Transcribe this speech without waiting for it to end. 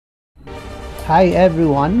Hi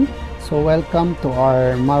everyone, so welcome to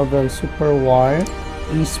our Marvel Super War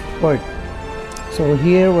eSport. So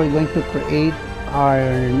here we're going to create our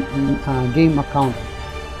game account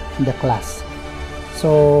in the class.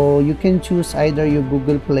 So you can choose either your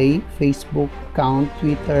Google Play, Facebook account,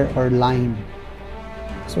 Twitter, or Line.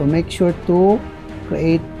 So make sure to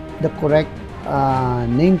create the correct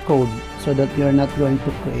name code so that you're not going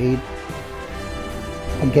to create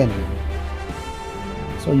again.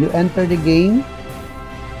 So you enter the game,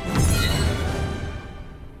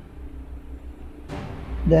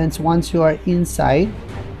 then once you are inside,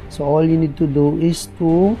 so all you need to do is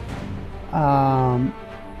to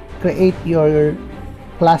create your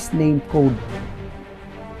class name code.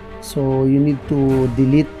 So you need to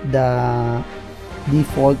delete the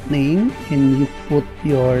default name and you put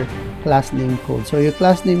your class name code. So your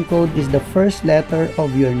class name code is the first letter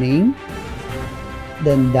of your name,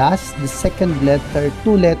 then dash the second letter,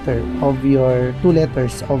 two letters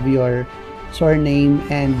of your surname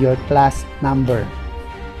and your class number.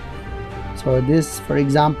 So this, for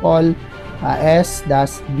example,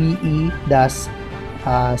 S-BE-07.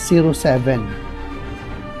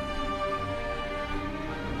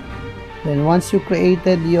 Then once you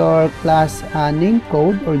created your class name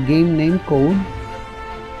code or game name code,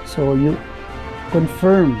 so you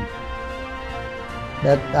confirm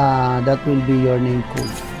that that will be your name code.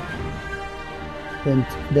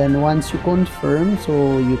 Then once you confirm,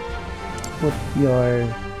 so you put your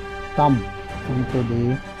thumb into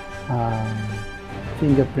the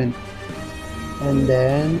fingerprint and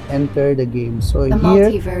then enter the game. So the here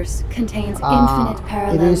multiverse contains infinite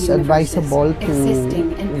parallel it is advisable to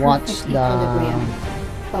watch the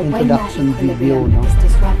introduction video, no,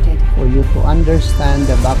 for you to understand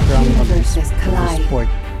the background of the sport.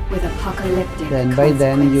 With apocalyptic then by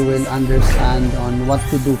then you will understand on what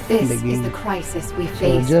to do in the game. Is the crisis we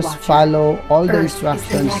face, so just Watcher. Follow all the Earth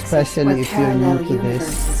instructions, especially if you're new to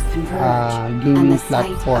this gaming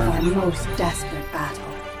platform. Our most desperate battle.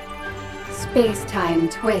 Space-time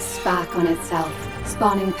twists back on itself,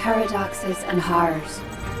 spawning paradoxes and horrors.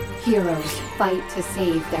 Heroes fight to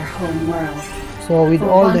save their home world. So with For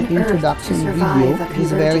all the one introduction Earth to video, survive it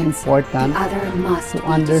is very important the other must to be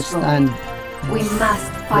understand destroyed. We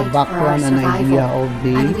must fight the background for our and survival, idea of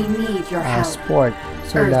the and we need your help. sport,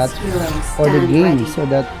 so Earth's that heroes or the stand game, ready. so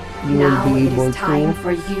that you Now will be it able is time to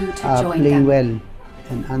for you to join play them. well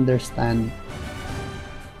and understand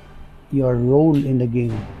your role in the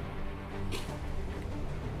game.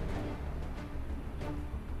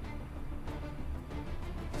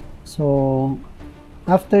 So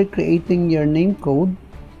after creating your name code,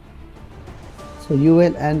 so you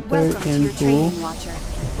will enter into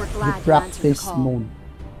the practice mode.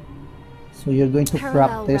 So you're going to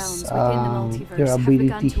practice your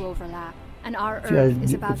ability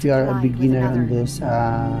if you are a beginner in this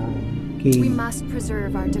game.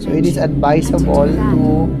 So it is advisable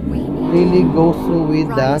to really go through with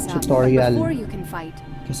the tutorial,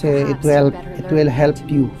 because it will help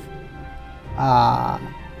you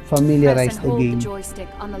familiarize the game. Joystick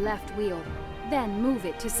on the left wheel. Then move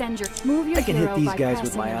it to send your I can hit these guys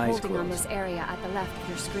with my eyes closed. On this area at the left of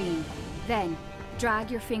your screen. Then drag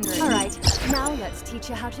your finger. All right, now let's teach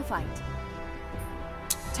you how to fight.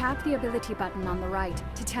 Tap the ability button on the right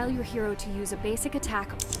to tell your hero to use a basic attack.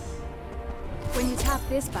 When you tap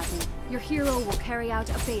this button, your hero will carry out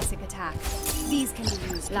a basic attack. These can be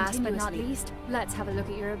used last but not least. Let's have a look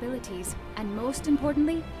at your abilities, and most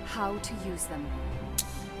importantly, how to use them.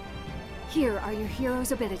 Here are your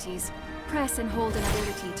hero's abilities. Press and hold an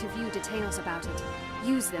ability to view details about it.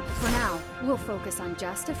 Use them. For now, we'll focus on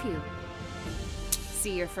just a few.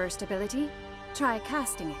 See your first ability? Try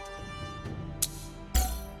casting it.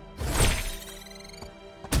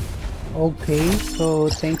 Okay, so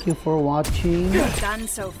thank you for watching. Done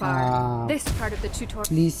so far. This part of the tutorial.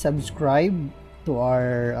 Please subscribe to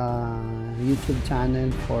our YouTube channel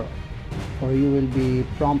for you will be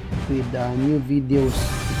prompted with new videos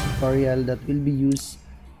tutorial that will be used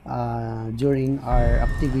during our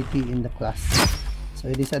activity in the class. So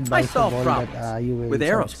it is advisable that you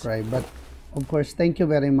will subscribe. But of course, thank you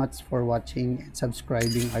very much for watching and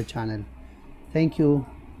subscribing our channel. Thank you.